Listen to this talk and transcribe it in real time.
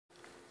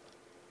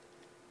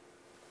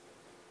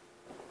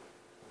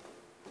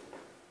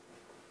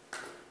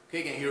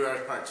Okay, again, here we are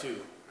at part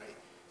two, right?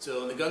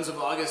 So, in the Guns of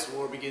August,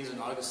 war begins in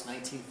August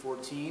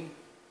 1914,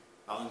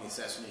 following the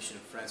assassination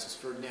of Francis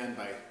Ferdinand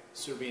by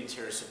Serbian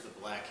terrorists of the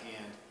Black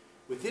Hand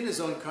within his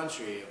own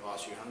country of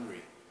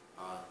Austria-Hungary,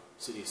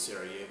 city of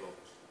Sarajevo.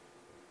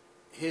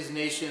 His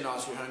nation,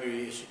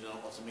 Austria-Hungary, issued an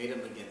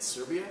ultimatum against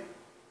Serbia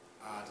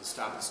to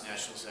stop its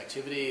nationalist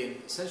activity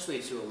and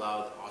essentially to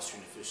allow the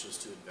Austrian officials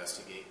to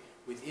investigate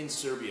within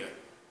Serbia.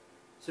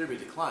 Serbia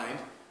declined,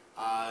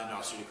 and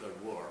Austria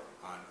declared war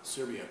on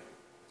Serbia.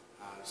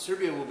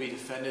 Serbia will be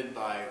defended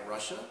by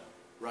Russia.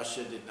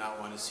 Russia did not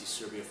want to see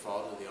Serbia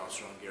fall to the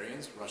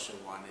Austro-Hungarians. Russia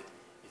wanted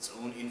its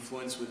own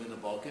influence within the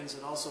Balkans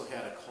and also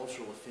had a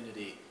cultural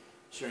affinity,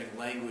 sharing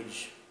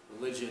language,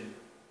 religion,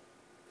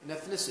 and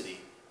ethnicity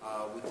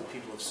with the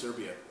people of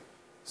Serbia.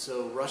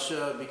 So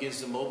Russia begins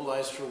to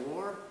mobilize for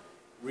war,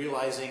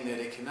 realizing that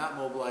it cannot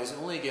mobilize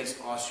only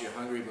against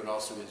Austria-Hungary but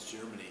also against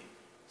Germany.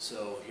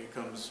 So here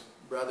comes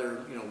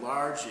rather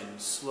large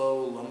and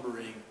slow,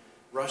 lumbering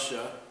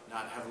Russia,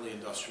 not heavily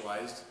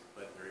industrialized,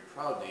 but very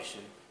proud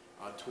nation,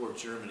 toward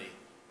Germany.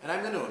 And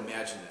I'm going to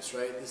imagine this,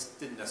 right? This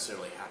didn't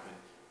necessarily happen,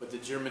 but the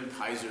German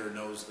Kaiser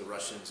knows the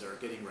Russians are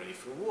getting ready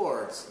for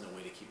war. It's no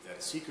way to keep that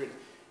a secret.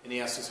 And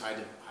he asks his high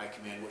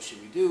command, what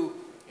should we do?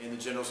 And the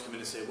generals come in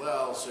and say,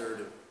 well, sir,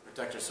 to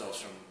protect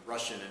ourselves from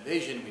Russian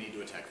invasion, we need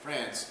to attack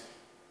France.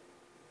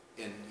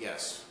 And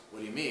yes, what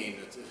do you mean?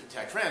 To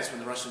attack France when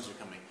the Russians are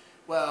coming?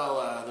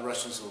 Well, the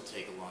Russians will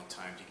take a long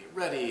time to get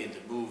ready and to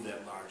move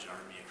that large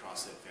army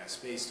across that vast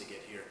space to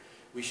get here.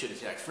 We should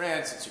attack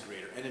France. It's a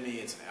greater enemy.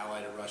 It's an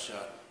ally to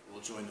Russia. It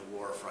will join the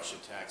war if Russia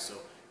attacks.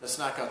 So let's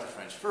knock out the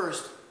French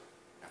first.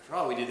 After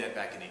all, we did that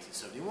back in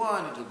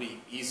 1871. It'll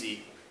be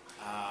easy,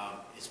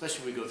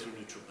 especially if we go through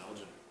neutral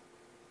Belgium.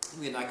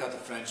 We can knock out the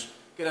French,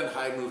 get on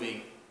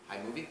fast-moving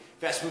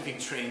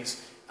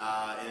trains,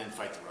 and then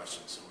fight the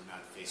Russians. So we're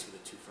not faced with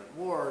a two-front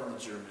war, and the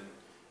German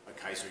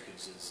Kaiser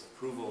gives his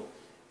approval,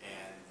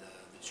 and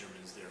the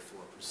Germans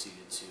therefore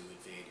proceeded to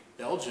invade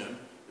Belgium.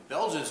 The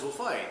Belgians will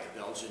fight. The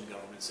Belgian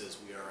government says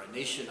we are a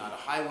nation, not a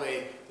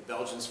highway. The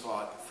Belgians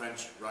fought, the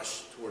French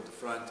rushed toward the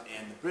front,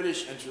 and the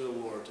British enter the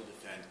war to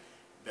defend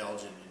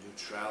Belgian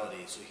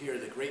neutrality. So here are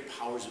the great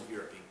powers of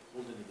Europe being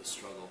pulled into the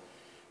struggle.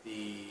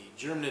 The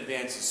German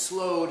advance is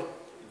slowed.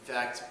 In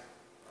fact,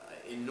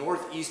 in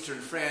northeastern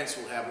France,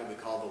 we'll have what we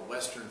call the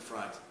Western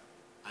Front.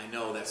 I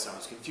know that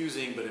sounds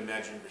confusing, but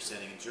imagine if you're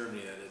standing in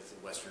Germany, that is the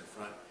Western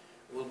Front.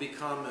 It will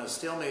become a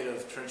stalemate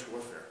of trench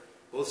warfare.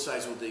 Both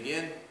sides will dig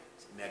in.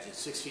 Imagine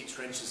 6 feet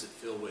trenches that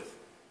fill with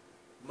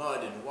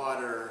mud and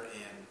water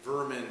and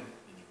vermin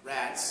and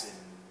rats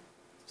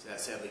and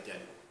sadly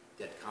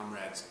dead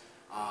comrades.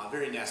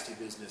 Very nasty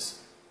business.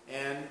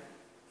 And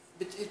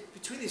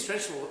between these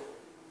trench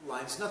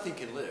lines, nothing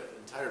can live.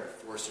 Entire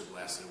forests are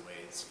blasted away.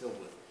 It's filled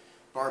with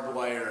barbed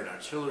wire and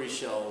artillery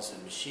shells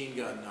and machine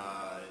gun and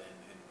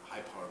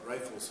high-powered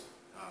rifles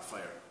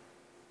fire.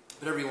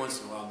 But every once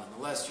in a while,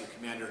 nonetheless, your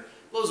commander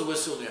blows a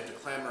whistle and you have to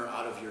clamber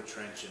out of your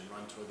trench and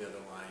run toward the other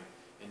line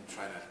and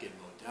try not to get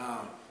mowed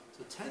down.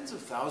 So tens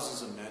of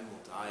thousands of men will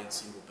die in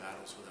single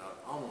battles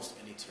without almost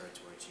any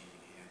territory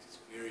changing hands. It's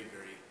very,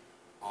 very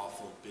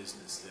awful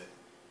business that,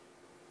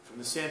 from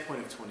the standpoint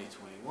of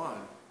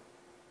 2021,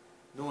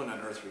 no one on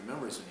earth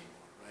remembers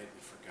anymore, right?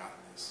 We've forgotten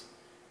this,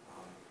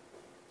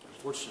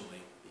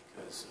 unfortunately,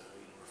 because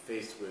we're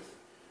faced with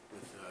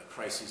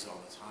crises all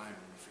the time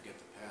and we forget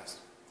the past.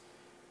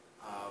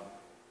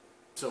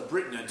 So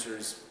Britain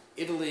enters.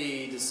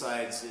 Italy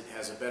decides it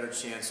has a better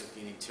chance of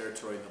gaining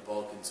territory in the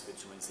Balkans if it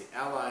joins the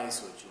Allies,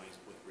 so it joins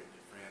with Britain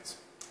and France.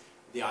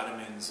 The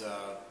Ottomans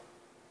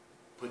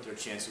put their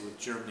chances with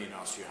Germany and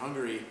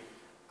Austria-Hungary,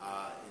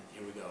 and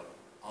here we go.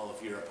 All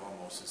of Europe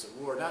almost is at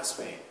war, not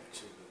Spain,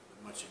 actually, but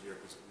much of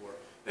Europe is at war.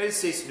 The United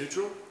States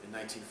neutral in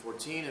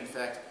 1914. In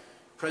fact,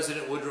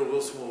 President Woodrow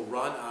Wilson will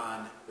run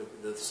on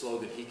the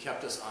slogan, "He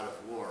kept us out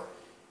of war,"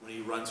 when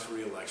he runs for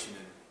re-election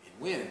and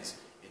wins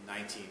in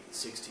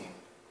 1916.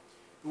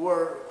 The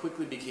war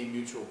quickly became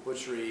mutual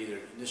butchery.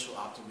 There's initial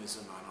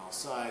optimism on all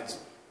sides.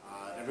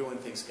 Everyone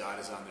thinks God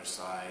is on their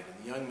side, and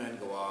the young men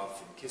go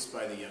off and kissed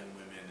by the young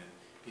women, and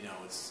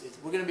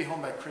we're going to be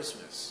home by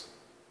Christmas.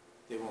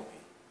 They won't be.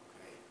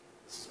 Okay,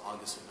 this is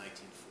August of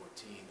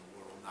 1914. The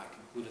war will not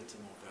conclude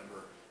until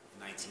November of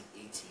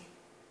 1918.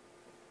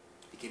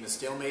 It became a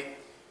stalemate.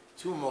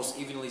 Two almost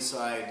evenly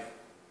sided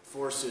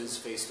forces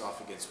faced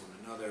off against one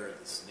another.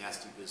 This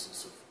nasty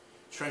business of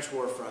trench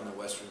warfare on the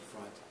Western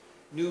Front.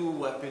 New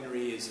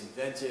weaponry is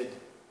invented,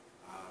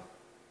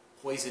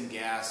 poison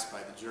gas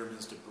by the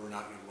Germans to burn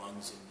out your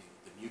lungs and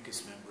the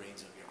mucous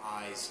membranes of your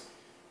eyes.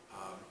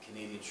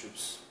 Canadian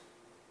troops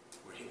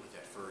were hit with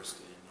that first.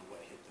 They didn't know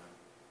what hit them.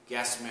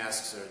 Gas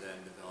masks are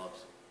then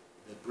developed.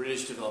 The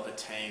British develop a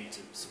tank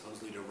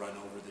supposedly to run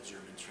over the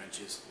German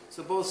trenches.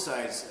 So both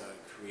sides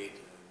create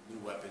new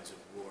weapons of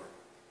war.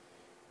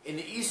 In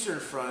the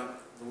Eastern Front,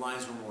 the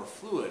lines were more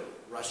fluid.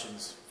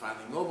 Russians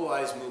finally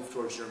mobilized, moved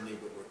towards Germany,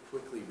 but were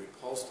quickly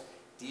repulsed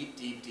deep,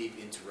 deep, deep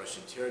into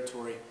Russian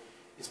territory.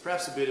 It's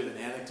perhaps a bit of an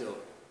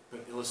anecdote,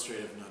 but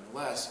illustrative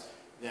nonetheless.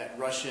 that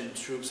Russian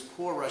troops,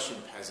 poor Russian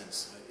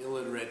peasants,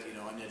 illiterate,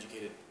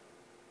 uneducated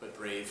but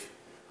brave,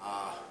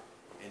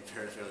 and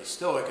fairly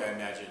stoic, I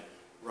imagine,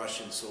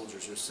 Russian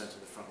soldiers are sent to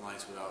the front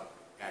lines without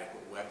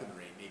adequate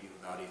weaponry, maybe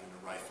without even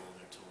a rifle.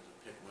 They're told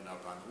to pick one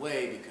up on the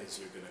way because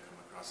you're going to come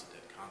across a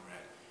dead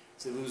comrade.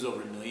 So they lose over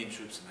 1 million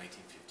troops in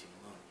 1915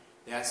 alone.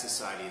 That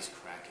society is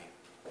cracking.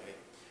 Okay?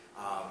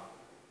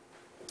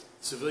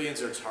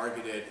 Civilians are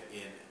targeted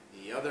in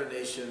the other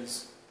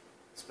nations,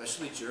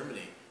 especially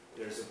Germany.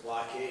 There's a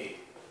blockade.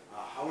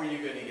 How are you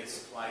going to get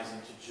supplies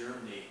into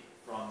Germany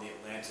from the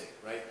Atlantic,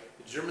 right?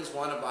 The Germans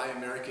want to buy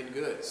American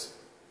goods,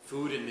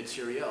 food and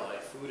material,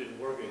 like food and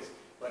war goods.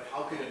 But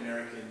how could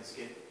Americans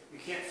get, you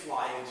can't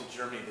fly into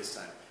Germany this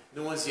time.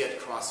 No one's yet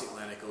crossed the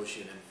Atlantic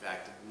Ocean. In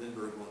fact,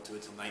 Lindbergh won't do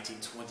it until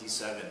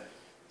 1927.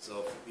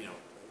 So,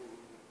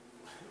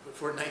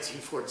 before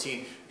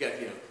 1914,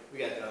 we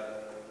got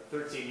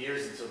 13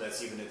 years until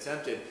that's even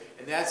attempted.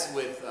 And that's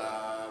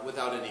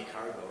without any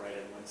cargo, right,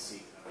 in one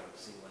seat,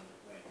 single engine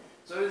plane.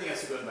 So everything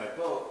has to go in by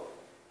boat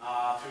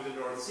through the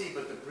North Sea,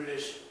 but the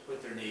British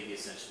put their navy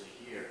essentially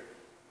here,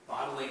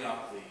 bottling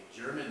up the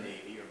German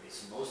navy, or at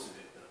least most of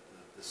it,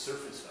 the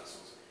surface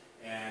vessels,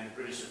 and the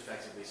British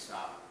effectively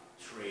stopped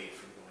trade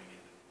from going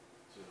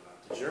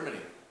into to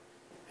Germany.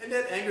 And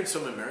that angered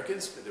some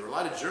Americans, but there were a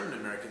lot of German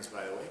Americans,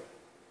 by the way.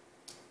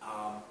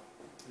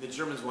 The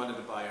Germans wanted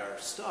to buy our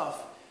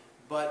stuff,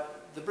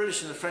 but the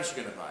British and the French are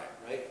going to buy it,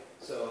 right?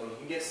 So you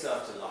can get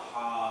stuff to Le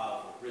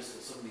Havre, or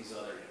Bristol, some of these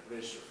other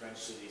British or French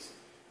cities.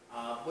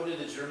 What did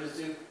the Germans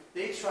do?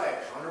 They try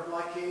a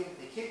counter-blockade.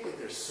 They can't get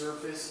their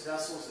surface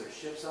vessels, their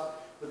ships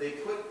out, but they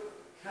put,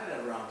 kind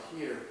of around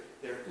here,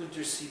 their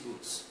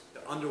Unterseeboots,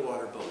 the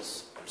underwater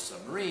boats, or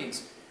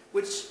submarines,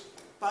 which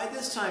by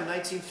this time,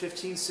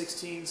 1915,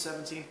 16,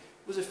 17,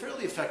 was a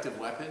fairly effective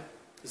weapon,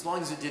 as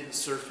long as it didn't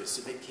surface.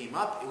 If it came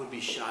up, it would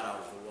be shot out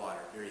of the water,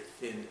 very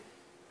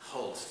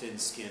thin-hulled,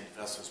 thin-skinned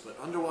vessels. But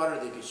underwater,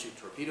 they could shoot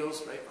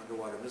torpedoes, right,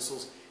 underwater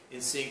missiles,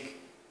 and sink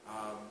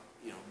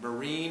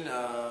marine,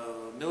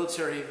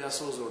 military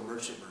vessels or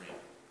merchant marine.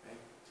 Okay?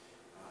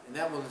 And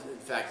that will, in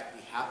fact,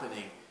 be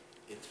happening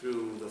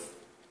through the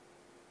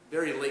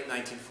very late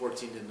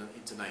 1914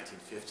 into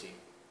 1915. Okay?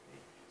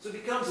 So it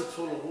becomes a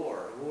total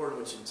war, a war in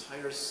which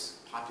entire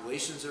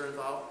populations are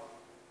involved,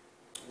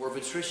 war of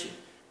attrition.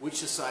 Which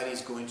society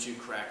is going to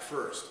crack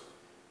first?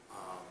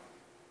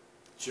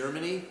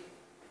 Germany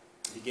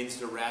begins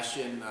to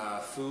ration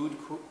food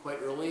quite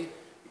early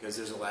because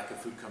there's a lack of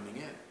food coming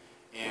in.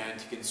 And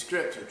to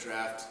conscript or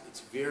draft,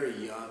 it's very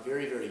young,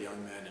 very, very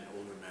young men and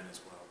older men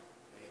as well.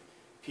 Okay?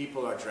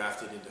 People are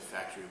drafted into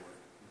factory work.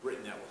 In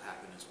Britain, that will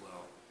happen as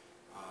well.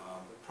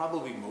 But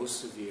probably most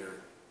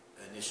severe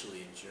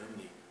initially in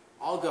Germany.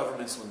 All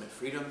governments limit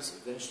freedoms.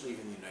 Eventually,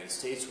 even the United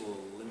States will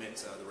limit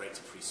the right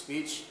to free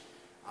speech.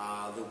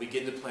 They'll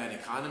begin to plan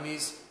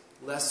economies,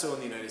 less so in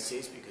the United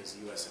States because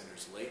the U.S.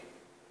 enters late.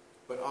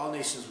 But all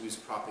nations use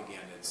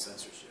propaganda and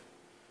censorship.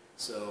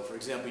 So, for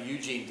example,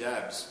 Eugene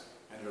Debs,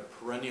 kind of a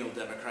perennial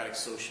democratic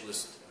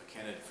socialist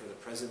candidate for the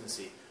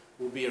presidency,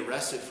 will be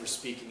arrested for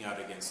speaking out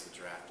against the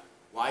draft.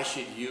 Why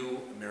should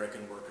you,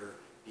 American worker,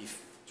 be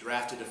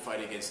drafted to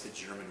fight against the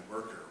German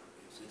worker?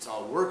 It's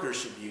all workers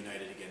should be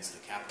united against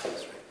the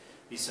capitalists, right?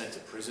 Be sent to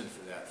prison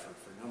for that for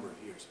a number of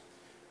years.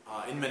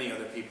 And many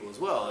other people as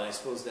well. And I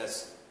suppose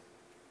that's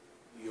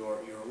your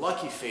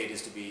lucky fate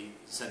is to be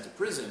sent to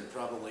prison.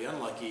 Probably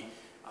unlucky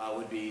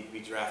would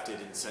be drafted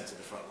and sent to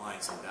the front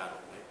lines in battle.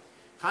 Right?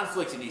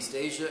 Conflict in East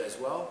Asia as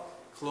well.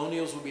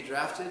 Colonials will be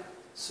drafted.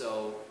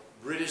 So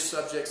British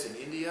subjects in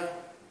India,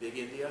 big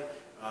India,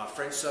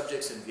 French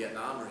subjects in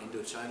Vietnam or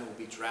Indochina will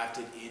be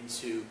drafted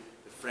into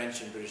the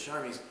French and British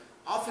armies,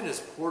 often as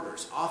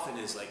porters, often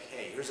as like,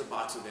 hey, here's a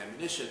box of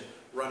ammunition,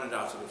 run it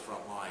out to the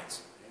front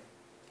lines.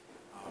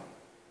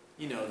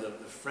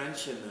 The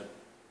French and the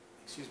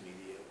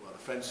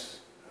French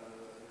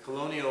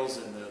colonials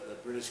and the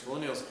British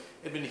colonials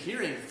had been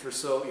hearing for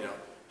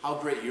how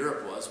great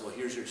Europe was. Well,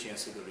 here's your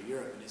chance to go to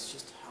Europe, and it's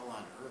just hell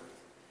on earth.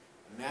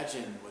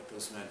 Imagine what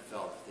those men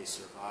felt if they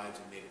survived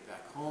and made it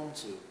back home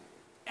to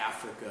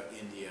Africa,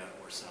 India,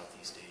 or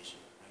Southeast Asia.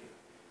 Right?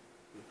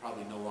 We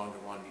probably no longer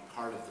want to be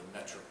part of the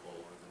metropole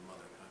or the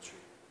mother country.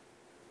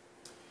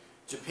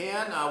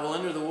 Japan will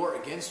enter the war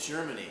against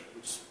Germany,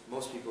 which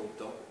most people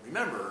don't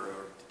remember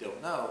or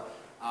don't know,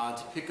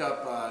 to pick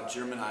up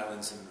German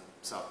islands in the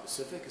South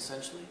Pacific,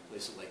 essentially,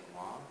 places like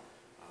Guam,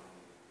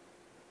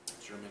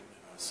 German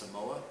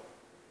Samoa.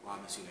 Guam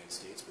is the United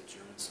States, but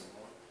German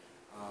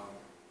Samoa.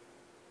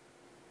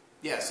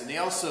 Yes, and they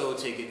also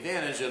take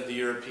advantage of the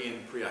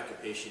European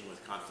preoccupation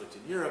with conflict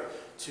in Europe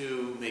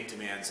to make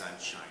demands on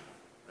China,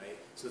 right?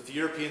 So if the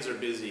Europeans are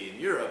busy in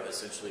Europe,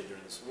 essentially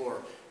during this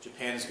war,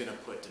 Japan is going to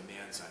put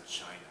demands on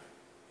China,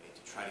 okay,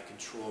 to try to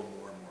control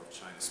more and more of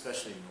China,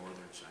 especially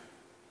northern China.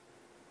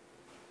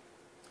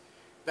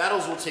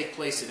 Battles will take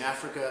place in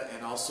Africa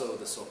and also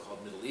the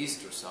so-called Middle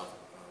East or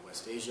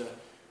Southwest Asia.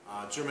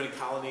 German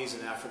colonies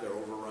in Africa are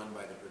overrun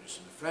by the British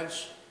and the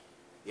French.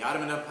 The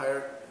Ottoman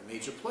Empire, a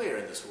major player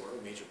in this war,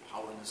 a major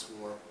power in this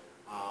war,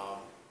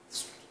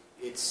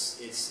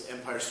 its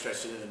empire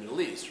stretched into the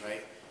Middle East,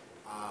 right?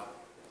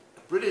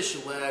 A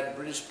British-led,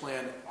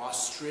 British-planned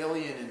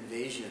Australian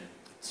invasion,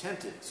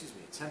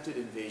 attempted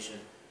invasion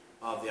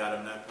of the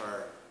Ottoman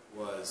Empire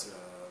was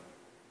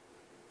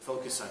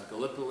focused on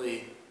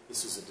Gallipoli.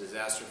 This was a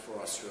disaster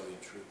for Australian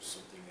troops,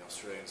 something the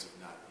Australians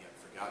have not yet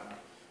forgotten.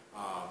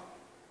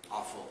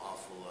 Awful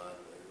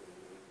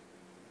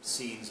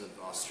scenes of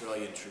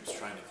Australian troops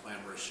trying to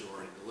clamber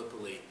ashore in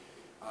Gallipoli.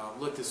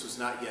 Look, this was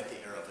not yet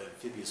the era of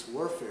amphibious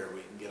warfare where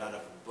you can get out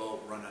of a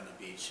boat, run on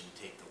a beach, and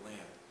take the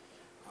land.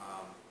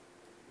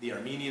 The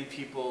Armenian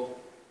people,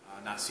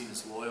 not seen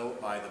as loyal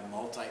by the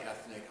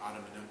multi-ethnic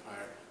Ottoman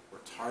Empire,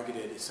 were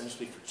targeted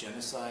essentially for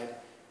genocide.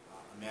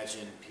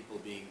 Imagine people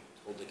being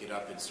told to get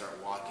up and start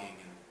walking,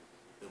 and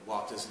the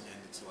walk doesn't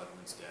end until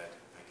everyone's dead.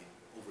 If I can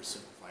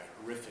oversimplify,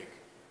 a horrific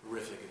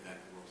event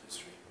in world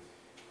history,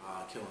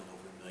 killing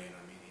over 1 million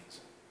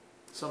Armenians.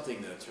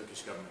 Something the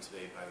Turkish government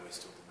today, by the way,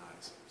 still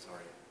denies.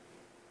 Sorry.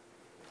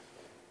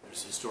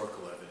 There's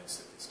historical evidence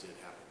that this did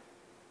happen.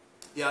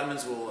 The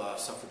Ottomans will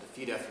suffer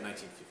defeat after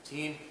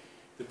 1915.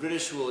 The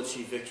British will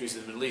achieve victories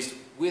in the Middle East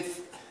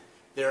with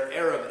their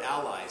Arab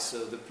allies.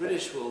 So the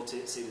British will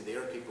say to the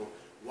Arab people,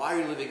 why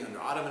are you living under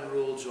Ottoman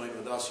rule? Join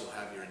with us, you'll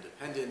have your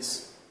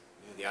independence.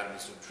 You know, the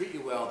Ottomans don't treat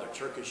you well, they're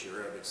Turkish, you're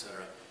Arab,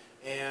 etc.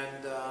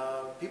 And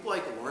people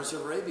like Lawrence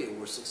of Arabia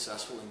were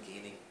successful in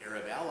gaining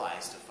Arab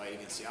allies to fight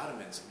against the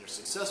Ottomans. And they're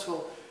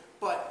successful,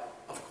 but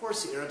of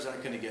course the Arabs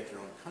aren't going to get their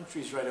own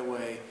countries right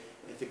away.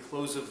 At the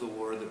close of the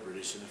war, the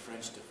British and the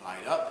French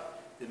divide up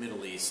the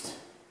Middle East,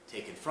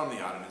 taken from the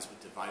Ottomans,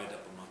 but divided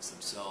up amongst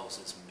themselves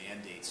as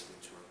mandates,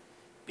 which were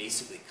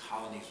basically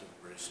colonies of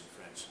the British and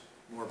French.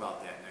 More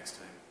about that next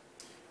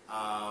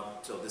time.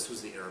 So this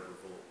was the Arab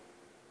Revolt.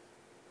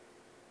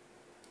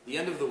 The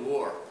end of the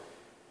war.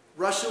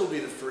 Russia will be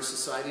the first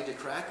society to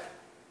crack.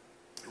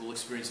 It will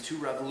experience 2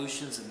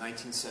 revolutions in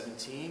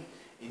 1917.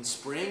 In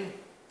spring,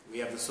 we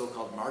have the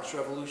so-called March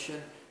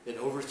Revolution that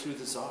overthrew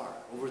the Tsar,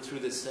 overthrew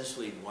the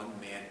essentially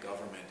one-man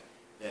government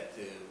that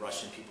the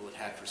Russian people had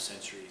had for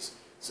centuries.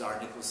 Tsar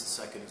Nicholas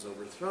II is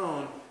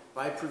overthrown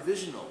by a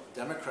provisional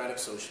democratic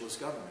socialist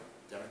government,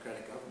 under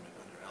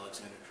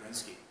Alexander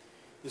Kerensky.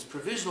 This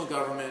provisional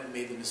government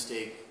made the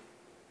mistake,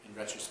 in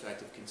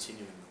retrospect, of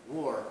continuing the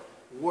war,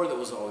 a war that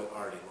was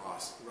already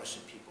lost. The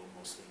Russian people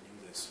mostly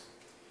knew this.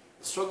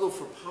 The struggle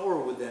for power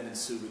would then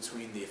ensue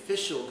between the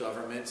official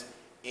government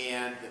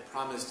and the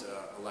promised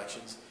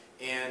elections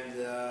and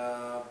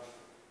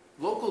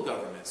local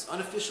governments,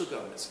 unofficial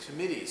governments,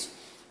 committees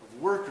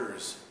of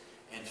workers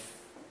and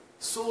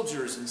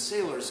soldiers and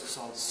sailors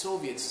called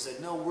Soviets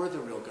said, no, we're the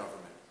real government.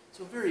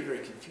 So a very, very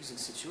confusing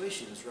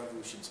situation, as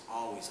revolutions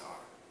always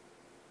are.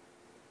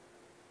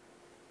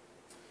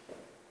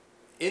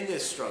 In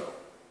this struggle,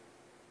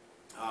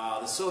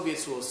 the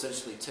Soviets will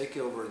essentially take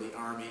over the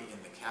army in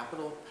the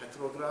capital,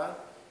 Petrograd.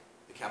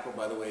 The capital,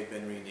 by the way, had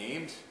been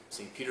renamed.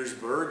 St.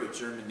 Petersburg, a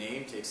German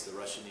name, takes the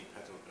Russian name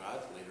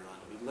Petrograd. Later on,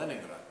 it'll be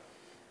Leningrad.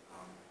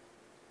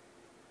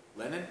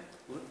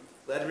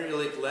 Vladimir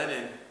Ilyich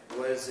Lenin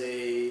was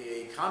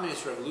a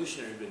communist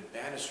revolutionary who had been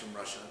banished from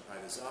Russia by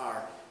the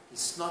Tsar. He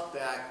snuck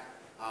back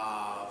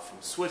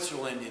from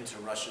Switzerland into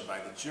Russia by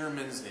the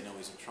Germans. They know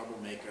he's a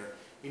troublemaker.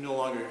 He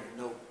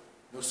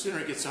no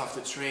sooner gets off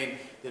the train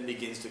than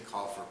begins to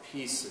call for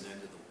peace and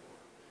end of the war.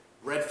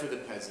 Bread for the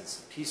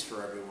peasants, peace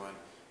for everyone.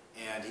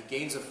 And he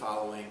gains a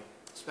following,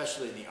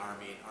 especially in the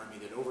army, an army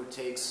that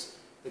overtakes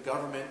the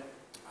government.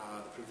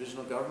 The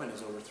provisional government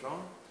is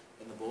overthrown,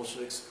 and the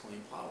Bolsheviks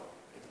claim power.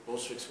 Right? The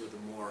Bolsheviks were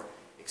the more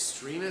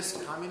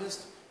extremist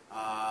communist,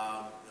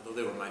 although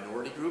they were a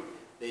minority group.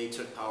 They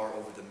took power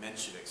over the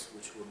Mensheviks,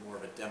 which were more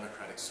of a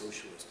democratic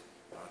socialist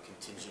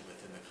contingent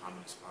within the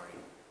Communist Party.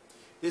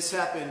 This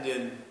happened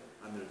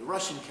under the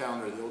Russian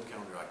calendar, the old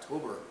calendar,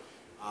 October,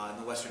 and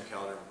the Western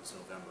calendar was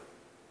November.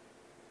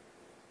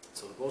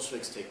 So the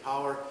Bolsheviks take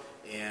power,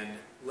 and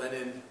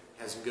Lenin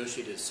has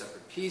negotiated a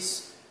separate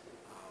peace.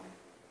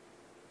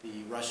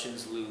 The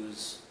Russians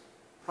lose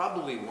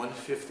probably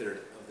 1/5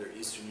 of their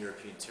Eastern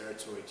European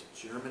territory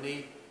to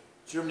Germany.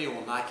 Germany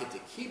will not get to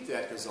keep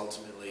that because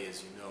ultimately,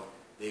 as you know,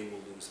 they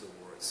will lose the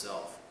war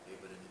itself. Okay?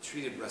 But in the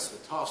Treaty of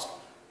Brest-Litovsk,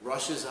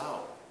 Russia's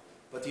out.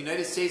 But the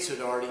United States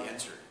had already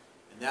entered,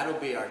 and that'll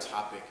be our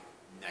topic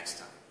next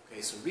time.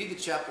 Okay, so read the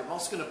chapter. I'm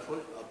also going to put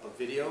up a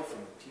video from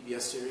a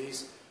PBS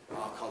series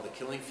called The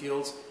Killing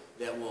Fields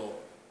that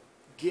will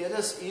get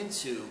us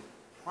into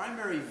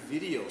primary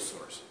video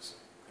sources.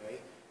 Okay,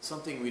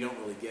 something we don't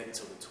really get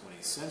until the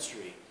 20th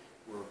century.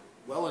 We're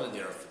well into the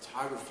era of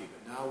photography,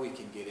 but now we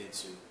can get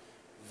into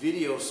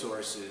video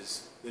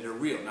sources that are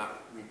real,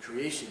 not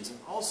recreations. And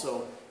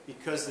also,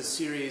 because the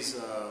series,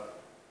 The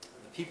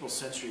People's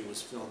Century,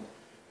 was filmed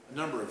a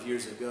number of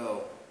years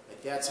ago,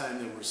 at that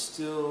time there were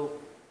still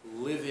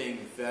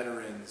living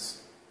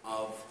veterans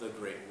of the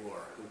Great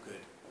War who could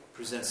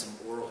present some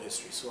oral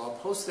history. So I'll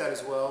post that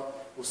as well.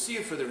 We'll see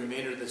you for the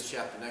remainder of this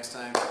chapter next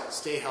time.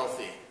 Stay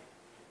healthy.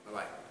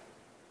 Bye-bye.